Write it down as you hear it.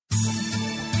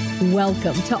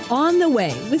Welcome to On the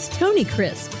Way with Tony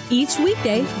Crisp. Each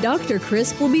weekday, Dr.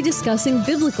 Crisp will be discussing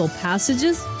biblical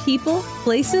passages, people,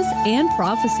 places, and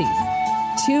prophecies.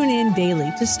 Tune in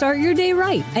daily to start your day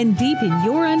right and deepen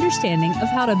your understanding of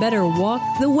how to better walk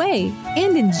the way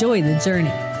and enjoy the journey.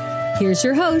 Here's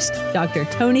your host, Dr.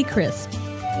 Tony Crisp.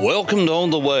 Welcome to On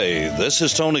the Way. This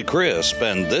is Tony Crisp,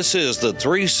 and this is the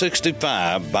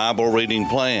 365 Bible Reading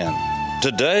Plan.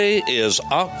 Today is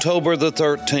October the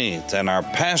 13th, and our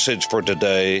passage for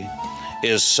today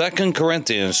is 2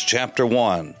 Corinthians chapter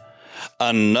 1.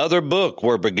 Another book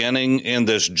we're beginning in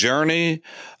this journey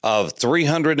of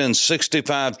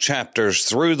 365 chapters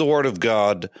through the Word of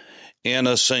God in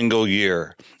a single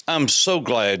year. I'm so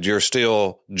glad you're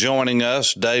still joining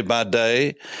us day by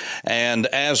day. And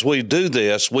as we do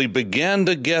this, we begin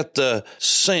to get the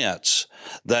sense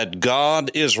that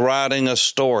God is writing a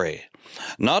story.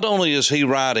 Not only is he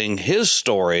writing his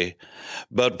story,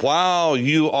 but while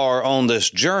you are on this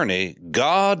journey,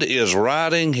 God is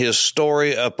writing his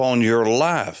story upon your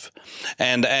life.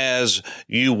 And as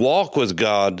you walk with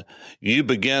God, you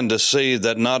begin to see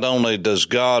that not only does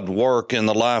God work in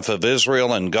the life of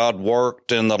Israel and God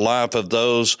worked in the life of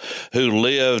those who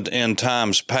lived in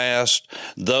times past,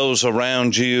 those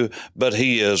around you, but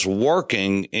he is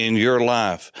working in your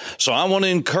life. So I want to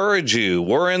encourage you.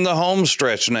 We're in the home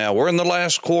stretch now. We're in the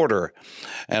last quarter.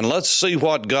 And let's see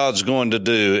what God's going to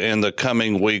do in the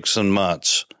coming weeks and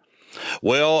months.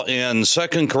 Well, in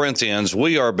 2 Corinthians,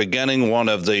 we are beginning one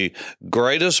of the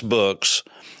greatest books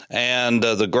and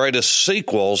the greatest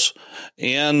sequels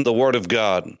in the Word of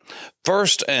God.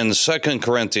 1st and 2nd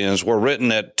Corinthians were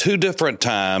written at two different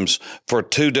times for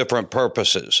two different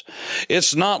purposes.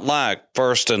 It's not like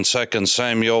 1st and 2nd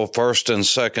Samuel, 1st and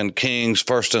 2nd Kings,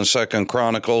 1st and 2nd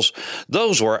Chronicles.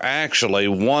 Those were actually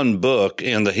one book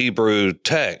in the Hebrew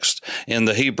text, in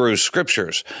the Hebrew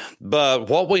scriptures. But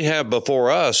what we have before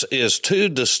us is two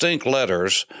distinct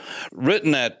letters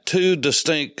written at two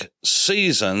distinct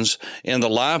seasons in the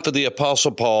life of the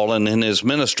Apostle Paul and in his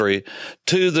ministry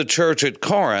to the church at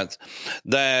Corinth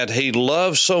that he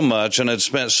loved so much and had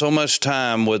spent so much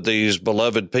time with these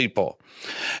beloved people.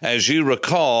 As you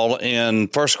recall, in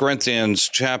 1 Corinthians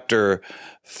chapter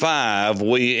 5,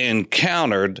 we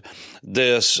encountered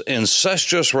this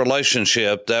incestuous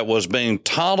relationship that was being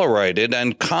tolerated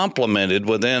and complimented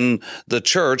within the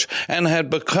church and had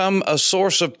become a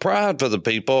source of pride for the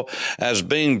people as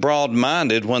being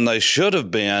broad-minded when they should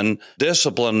have been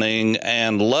disciplining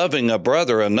and loving a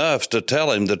brother enough to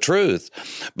tell him the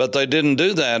truth. But they didn't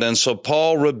do that, and so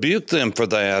Paul rebuked them for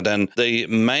that, and the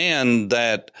man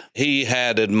that he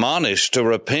had admonished to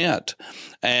repent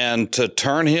and to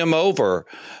turn him over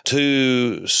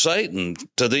to Satan,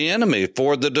 to the enemy,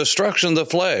 for the destruction of the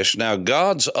flesh. Now,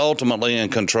 God's ultimately in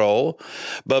control,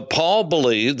 but Paul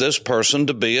believed this person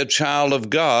to be a child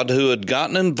of God who had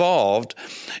gotten involved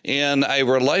in a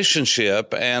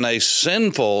relationship and a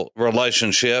sinful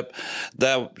relationship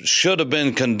that should have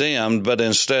been condemned, but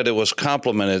instead it was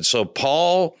complimented. So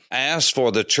Paul asked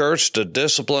for the church to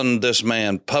discipline this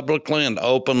man publicly and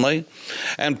openly.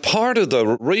 And part of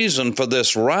the reason for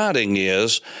this writing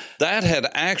is that had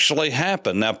actually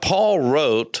happened. Now, Paul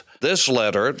wrote this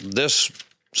letter, this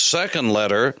second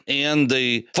letter, in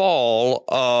the fall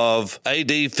of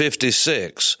AD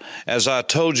 56. As I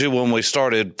told you when we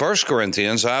started 1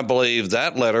 Corinthians, I believe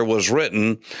that letter was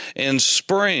written in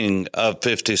spring of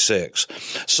 56.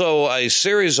 So a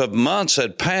series of months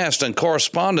had passed and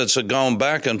correspondence had gone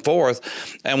back and forth.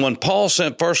 And when Paul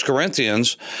sent 1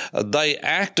 Corinthians, they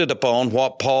acted upon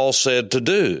what Paul said to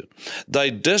do. They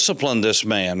disciplined this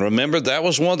man. Remember, that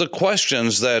was one of the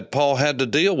questions that Paul had to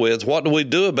deal with. What do we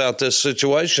do about this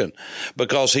situation?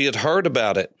 Because he had heard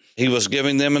about it. He was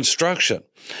giving them instruction.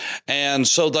 And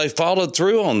so they followed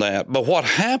through on that. But what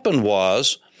happened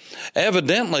was,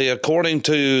 evidently, according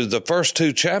to the first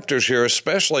two chapters here,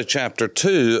 especially chapter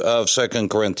 2 of 2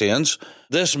 Corinthians,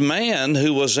 this man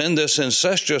who was in this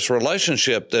incestuous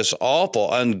relationship, this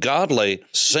awful, ungodly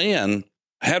sin,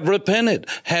 had repented,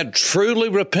 had truly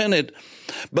repented,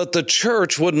 but the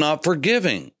church would not forgive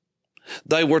him.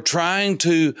 They were trying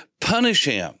to punish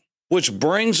him. Which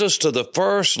brings us to the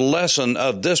first lesson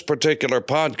of this particular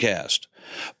podcast.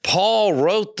 Paul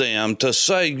wrote them to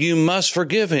say, you must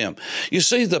forgive him. You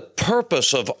see, the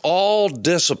purpose of all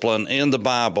discipline in the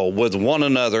Bible with one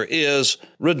another is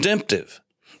redemptive.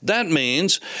 That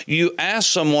means you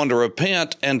ask someone to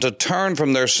repent and to turn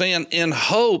from their sin in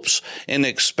hopes, in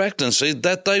expectancy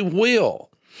that they will.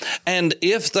 And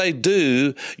if they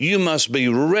do, you must be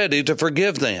ready to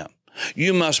forgive them.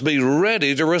 You must be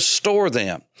ready to restore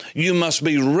them. You must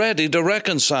be ready to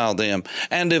reconcile them.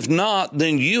 And if not,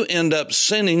 then you end up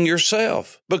sinning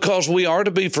yourself, because we are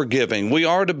to be forgiving. We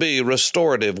are to be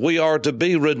restorative. We are to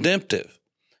be redemptive.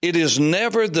 It is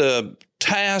never the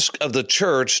task of the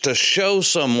church to show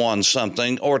someone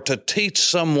something or to teach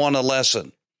someone a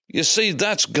lesson. You see,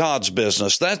 that's God's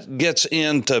business. That gets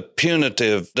into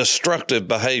punitive, destructive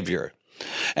behavior.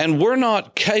 And we're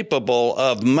not capable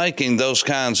of making those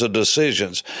kinds of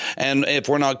decisions. And if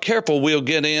we're not careful, we'll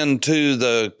get into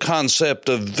the concept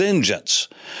of vengeance,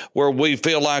 where we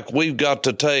feel like we've got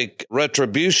to take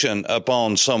retribution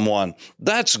upon someone.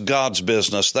 That's God's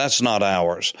business. That's not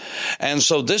ours. And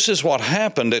so this is what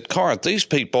happened at Corinth. These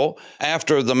people,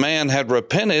 after the man had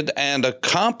repented and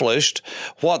accomplished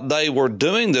what they were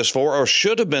doing this for, or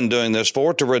should have been doing this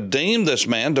for, to redeem this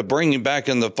man, to bring him back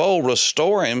in the fold,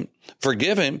 restore him,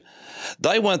 forgive him,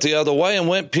 they went the other way and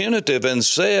went punitive and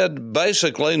said,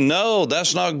 basically, no,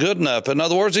 that's not good enough. In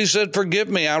other words, he said, forgive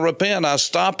me, I repent, I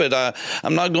stop it,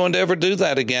 I'm not going to ever do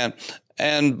that again.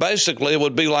 And basically, it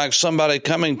would be like somebody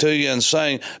coming to you and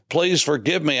saying, please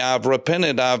forgive me, I've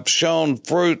repented, I've shown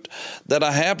fruit that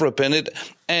I have repented.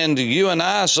 And you and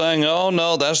I saying, oh,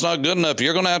 no, that's not good enough.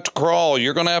 You're going to have to crawl.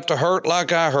 You're going to have to hurt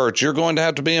like I hurt. You're going to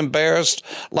have to be embarrassed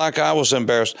like I was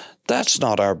embarrassed. That's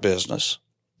not our business.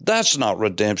 That's not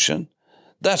redemption.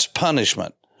 That's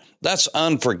punishment. That's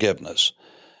unforgiveness.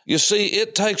 You see,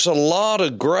 it takes a lot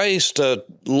of grace to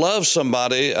love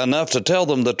somebody enough to tell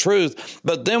them the truth.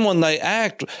 But then when they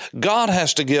act, God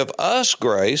has to give us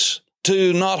grace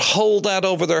to not hold that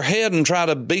over their head and try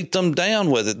to beat them down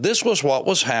with it. This was what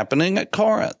was happening at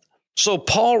Corinth. So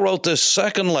Paul wrote this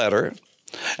second letter,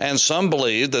 and some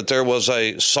believe that there was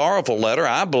a sorrowful letter.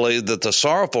 I believe that the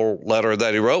sorrowful letter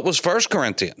that he wrote was 1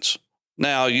 Corinthians.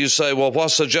 Now, you say, well,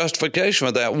 what's the justification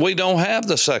for that? We don't have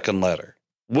the second letter.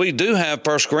 We do have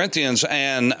 1 Corinthians,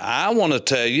 and I want to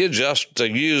tell you, just to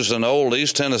use an old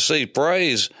East Tennessee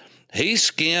phrase, he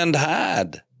skinned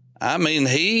hide. I mean,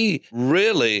 he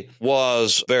really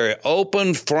was very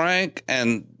open, frank,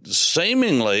 and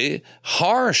seemingly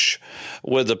harsh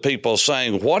with the people,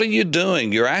 saying, what are you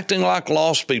doing? You're acting like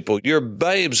lost people. You're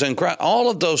babes in Christ. All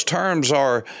of those terms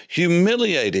are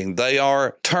humiliating. They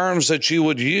are terms that you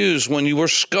would use when you were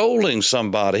scolding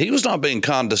somebody. He was not being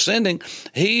condescending.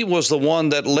 He was the one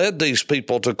that led these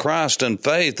people to Christ in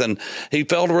faith, and he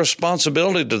felt a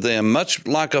responsibility to them, much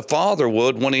like a father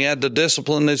would when he had to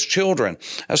discipline his children.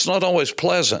 That's not always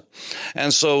pleasant.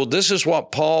 And so this is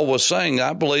what Paul was saying.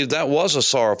 I believe that was a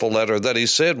sorrowful letter, that he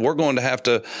said, we're going to have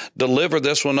to deliver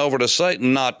this one over to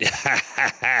Satan, not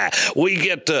we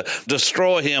get to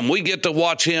destroy him, we get to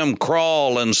watch him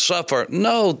crawl and suffer.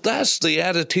 No, that's the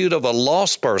attitude of a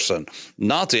lost person,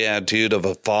 not the attitude of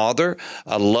a father,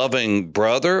 a loving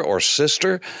brother or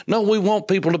sister. No, we want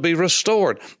people to be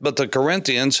restored. But the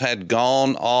Corinthians had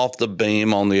gone off the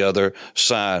beam on the other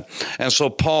side. And so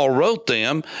Paul wrote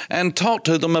them and talked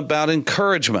to them about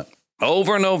encouragement.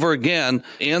 Over and over again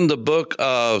in the book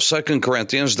of 2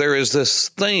 Corinthians, there is this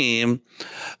theme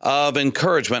of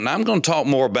encouragement. And I'm going to talk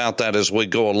more about that as we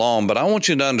go along, but I want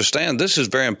you to understand this is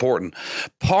very important.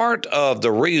 Part of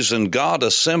the reason God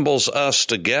assembles us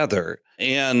together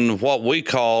in what we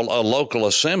call a local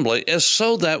assembly is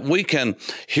so that we can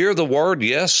hear the word,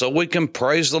 yes, so we can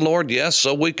praise the Lord, yes,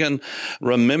 so we can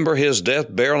remember his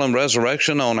death, burial, and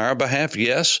resurrection on our behalf,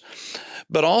 yes.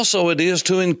 But also it is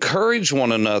to encourage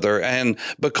one another. And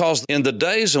because in the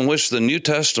days in which the New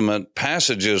Testament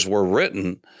passages were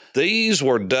written, these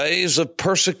were days of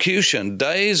persecution,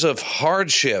 days of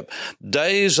hardship,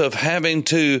 days of having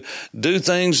to do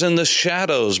things in the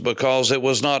shadows because it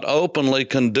was not openly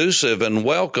conducive and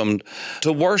welcomed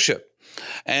to worship.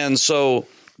 And so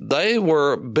they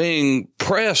were being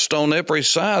pressed on every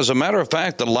side. As a matter of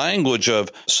fact, the language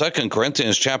of 2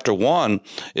 Corinthians chapter 1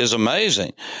 is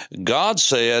amazing. God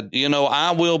said,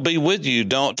 I will be with you.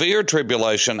 Don't fear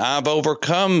tribulation. I've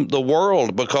overcome the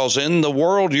world, because in the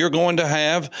world you're going to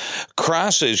have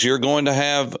crises. You're going to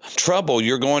have trouble.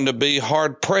 You're going to be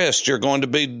hard pressed. You're going to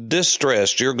be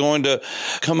distressed. You're going to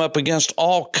come up against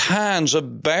all kinds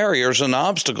of barriers and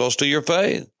obstacles to your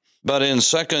faith. But in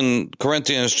 2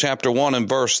 Corinthians chapter 1 and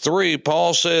verse 3,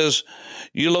 Paul says,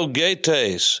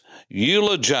 eulogetes,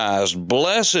 eulogized,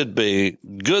 blessed be,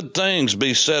 good things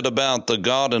be said about the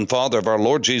God and Father of our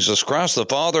Lord Jesus Christ, the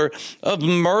Father of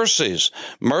mercies.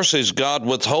 Mercies, God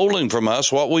withholding from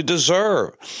us what we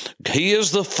deserve. He is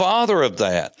the Father of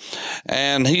that,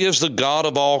 and he is the God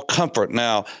of all comfort.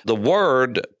 Now, the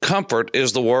word comfort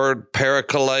is the word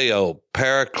parakaleo,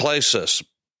 paraklesis.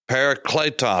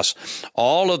 Parakletos,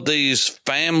 all of these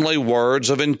family words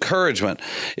of encouragement.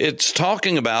 It's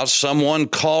talking about someone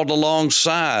called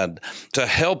alongside to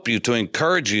help you, to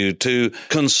encourage you, to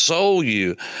console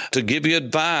you, to give you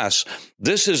advice.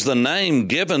 This is the name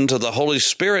given to the Holy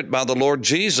Spirit by the Lord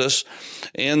Jesus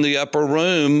in the upper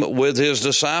room with his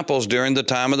disciples during the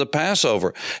time of the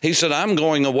Passover. He said, I'm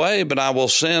going away, but I will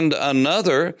send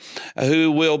another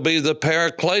who will be the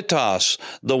Parakletos,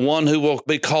 the one who will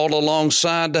be called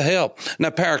alongside to help.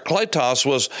 Now, Parakletos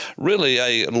was really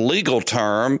a legal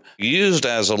term, used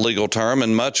as a legal term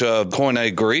in much of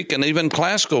Koine Greek and even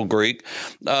classical Greek,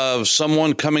 of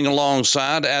someone coming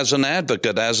alongside as an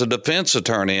advocate, as a defense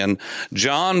attorney. And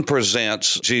John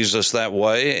presents Jesus that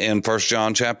way in 1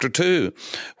 John chapter 2,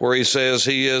 where he says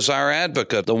he is our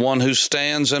advocate, the one who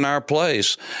stands in our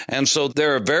place. And so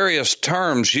there are various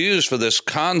terms used for this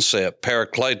concept: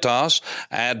 Parakletos,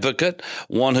 advocate,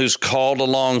 one who's called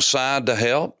alongside to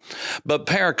help. But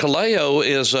parakaleo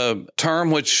is a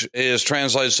term which is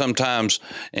translated sometimes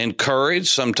encourage,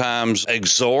 sometimes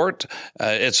exhort.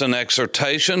 It's an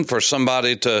exhortation for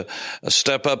somebody to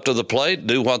step up to the plate,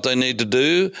 do what they need to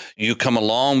do. You come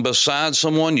along beside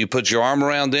someone, you put your arm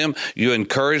around them, you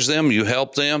encourage them, you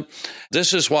help them.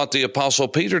 This is what the Apostle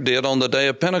Peter did on the day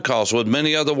of Pentecost. With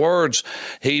many other words,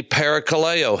 he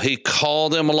parakaleo, he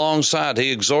called them alongside,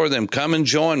 he exhorted them, come and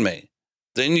join me.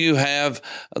 Then you have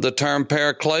the term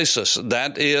paraklesis.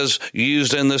 That is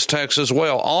used in this text as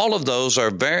well. All of those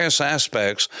are various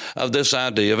aspects of this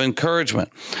idea of encouragement.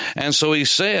 And so he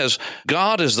says,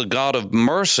 God is the God of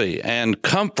mercy and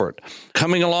comfort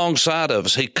coming alongside of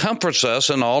us. He comforts us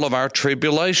in all of our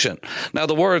tribulation. Now,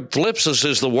 the word thlipsis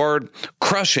is the word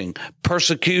crushing,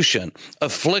 persecution,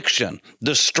 affliction,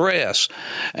 distress.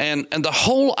 And the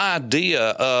whole idea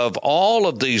of all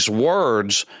of these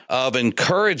words of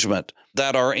encouragement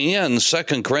that are in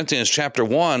 2 Corinthians chapter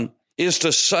 1 is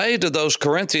to say to those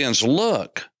Corinthians,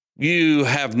 look, you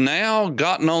have now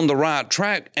gotten on the right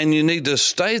track, and you need to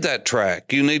stay that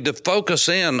track. You need to focus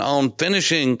in on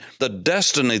finishing the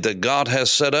destiny that God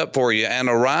has set up for you and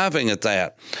arriving at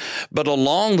that. But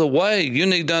along the way, you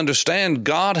need to understand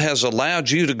God has allowed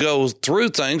you to go through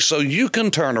things so you can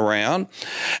turn around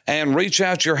and reach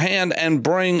out your hand and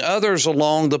bring others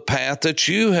along the path that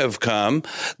you have come,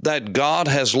 that God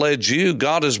has led you,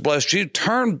 God has blessed you.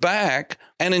 Turn back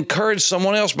and encourage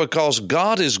someone else, because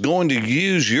God is going to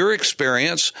use your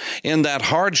experience in that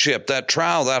hardship, that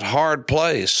trial, that hard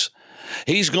place.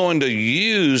 He's going to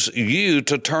use you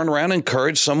to turn around and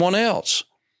encourage someone else.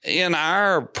 In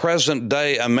our present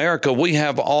day America, we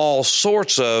have all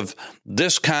sorts of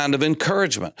this kind of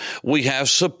encouragement. We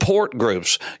have support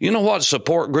groups. You know what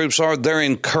support groups are? They're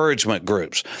encouragement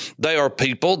groups. They are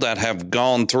people that have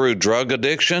gone through drug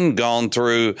addiction, gone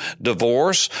through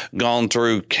divorce, gone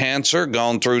through cancer,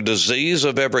 gone through disease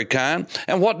of every kind.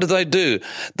 And what do?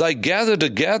 They gather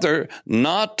together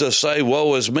not to say,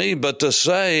 woe is me, but to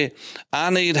say, I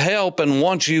need help. And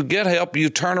once you get help, you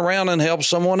turn around and help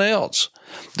someone else.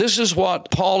 This is what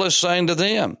Paul is saying to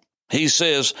them. He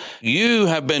says, you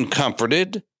have been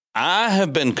comforted, I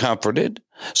have been comforted,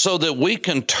 so that we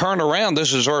can turn around,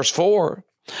 this is verse 4,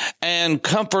 and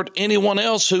comfort anyone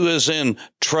else who is in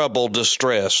trouble,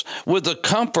 distress, with the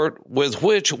comfort with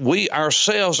which we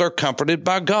ourselves are comforted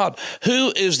by God.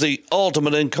 Who is the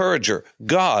ultimate encourager?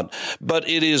 God. But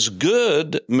it is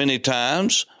good many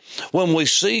times when we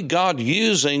see God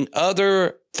using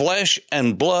other flesh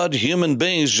and blood human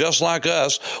beings just like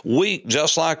us, weak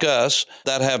just like us,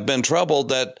 that have been troubled,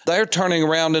 that they're turning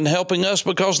around and helping us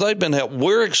because they've been helped.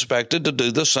 We're expected to do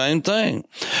the same thing.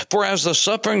 For as the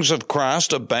sufferings of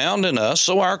Christ abound in us,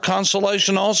 so our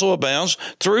consolation also abounds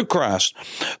through Christ.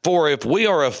 For if we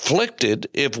are afflicted,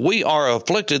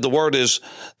 the word is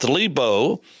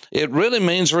thlibo, it really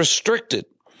means restricted.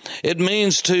 It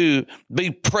means to be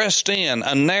pressed in,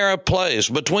 a narrow place,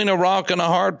 between a rock and a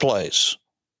hard place,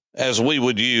 as we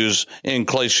would use in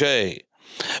cliche.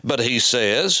 But he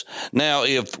says, now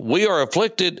if we are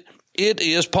afflicted,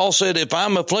 Paul said, if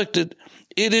I'm afflicted,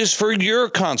 it is for your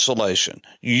consolation,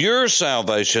 your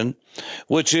salvation,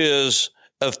 which is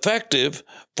effective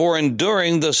for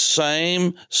enduring the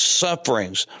same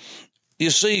sufferings.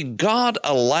 You see, God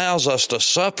allows us to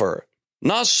suffer,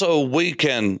 not so we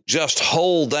can just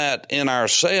hold that in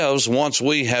ourselves once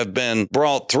we have been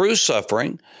brought through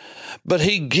suffering, but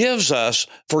he gives us,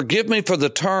 forgive me for the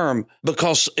term,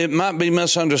 because it might be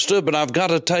misunderstood, but I've got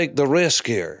to take the risk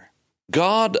here.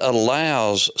 God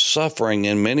allows suffering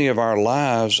in many of our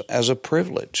lives as a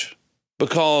privilege,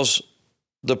 because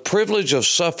the privilege of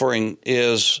suffering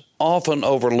is often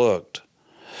overlooked.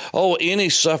 Oh, any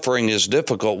suffering is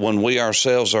difficult when we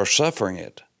ourselves are suffering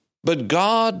it. But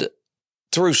God,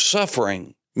 through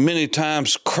suffering, many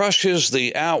times crushes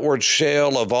the outward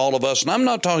shell of all of us. And I'm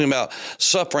not talking about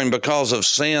suffering because of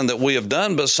sin that we have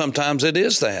done, but sometimes it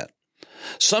is that.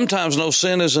 Sometimes no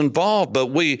sin is involved, but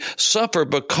we suffer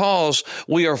because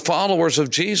we are followers of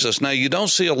Jesus. Now, you don't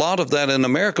see a lot of that in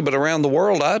America, but around the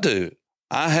world, I do.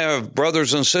 I have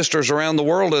brothers and sisters around the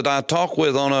world that I talk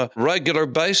with on a regular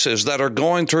basis that are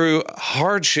going through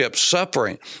hardship,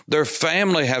 suffering. Their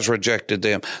family has rejected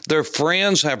them. Their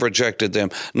friends have rejected them,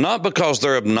 not because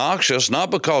they're obnoxious, not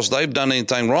because they've done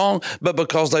anything wrong, but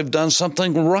because they've done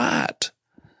something right.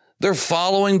 They're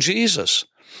following Jesus.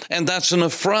 And that's an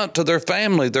affront to their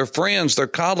family, their friends, their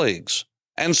colleagues.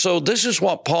 And so this is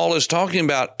what Paul is talking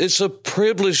about. It's a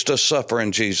privilege to suffer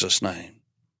in Jesus' name.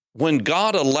 When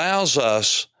God allows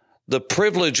us the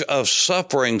privilege of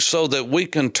suffering so that we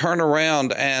can turn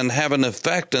around and have an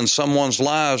effect in someone's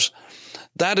lives,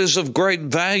 that is of great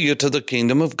value to the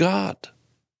kingdom of God.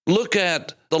 Look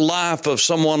at the life of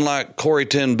someone like Corrie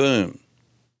ten Boom.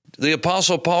 The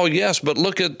Apostle Paul, yes, but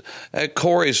look at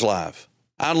Corrie's life.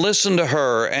 I listened to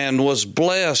her and was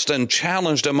blessed and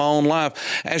challenged in my own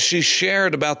life as she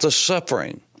shared about the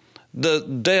suffering, the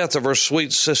death of her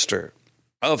sweet sister,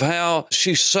 of how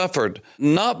she suffered,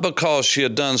 not because she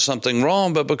had done something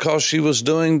wrong, but because she was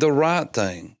doing the right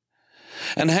thing.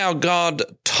 And how God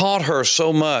taught her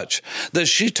so much that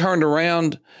she turned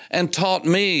around and taught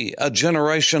me a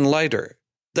generation later,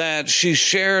 that she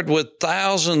shared with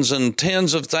thousands and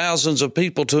tens of thousands of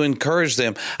people to encourage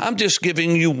them. I'm just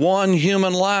giving you one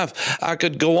human life. I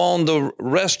could go on the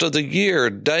rest of the year,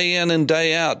 day in and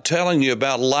day out, telling you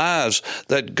about lives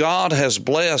that God has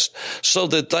blessed so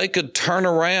that they could turn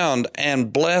around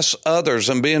and bless others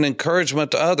and be an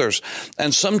encouragement to others.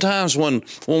 And sometimes when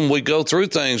we go through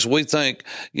things, we think,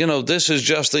 this is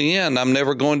just the end. I'm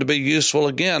never going to be useful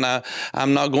again.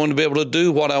 I'm not going to be able to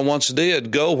do what I once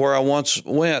did, go where I once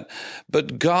went.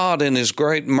 But God, in His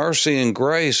great mercy and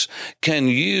grace, can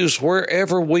use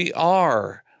wherever we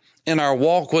are in our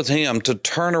walk with Him to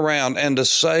turn around and to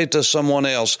say to someone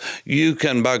else, you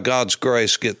can, by God's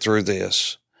grace, get through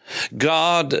this.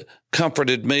 God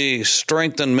comforted me,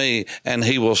 strengthened me, and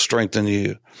He will strengthen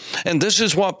you. And this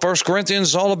is what 1 Corinthians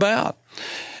is all about.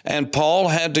 And Paul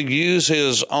had to use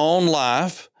his own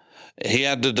life. He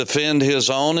had to defend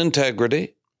his own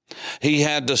integrity. He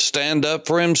had to stand up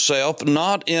for himself,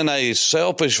 not in a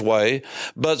selfish way,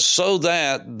 but so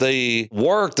that the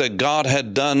work that God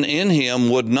had done in him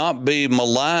would not be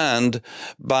maligned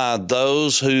by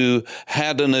those who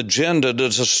had an agenda to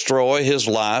destroy his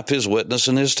life, his witness,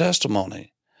 and his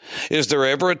testimony. Is there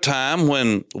ever a time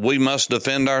when we must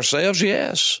defend ourselves?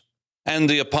 Yes. And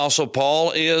the Apostle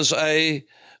Paul is a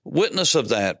witness of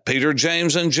that. Peter,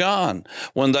 James, and John,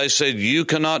 when they said, you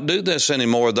cannot do this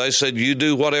anymore, they said, you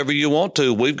do whatever you want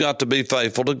to. We've got to be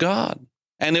faithful to God.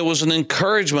 And it was an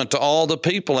encouragement to all the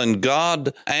people, and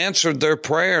God answered their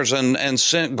prayers and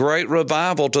sent great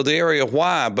revival to the area.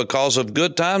 Why? Because of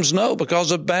good times? No, because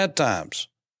of bad times.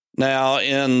 Now,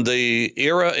 in the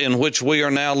era in which we are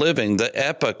now living, the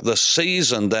epoch, the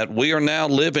season that we are now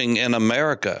living in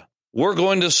America, we're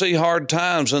going to see hard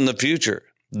times in the future.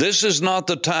 This is not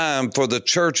the time for the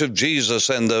Church of Jesus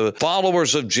and the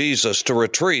followers of Jesus to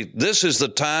retreat. This is the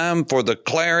time for the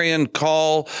clarion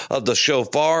call of the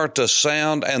shofar to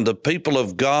sound and the people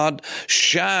of God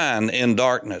shine in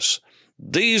darkness.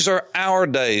 These are our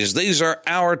days. These are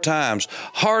our times.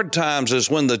 Hard times is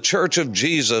when the Church of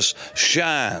Jesus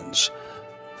shines.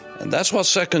 And that's what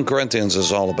 2 Corinthians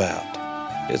is all about.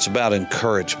 It's about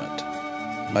encouragement.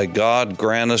 May God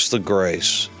grant us the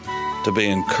grace to be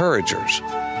encouragers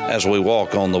as we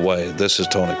walk on the way. This is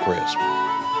Tony Crisp.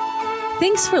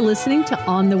 Thanks for listening to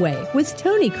On the Way with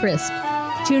Tony Crisp.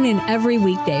 Tune in every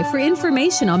weekday for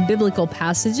information on biblical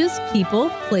passages,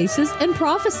 people, places, and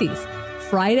prophecies.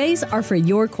 Fridays are for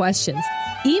your questions.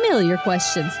 Email your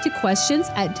questions to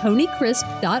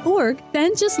questions@tonycrisp.org.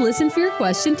 Then just listen for your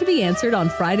question to be answered on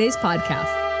Friday's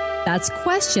podcast. That's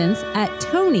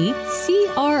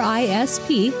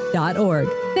questions@tonycrisp.org.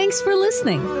 Thanks for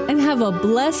listening and have a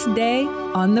blessed day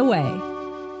on the way.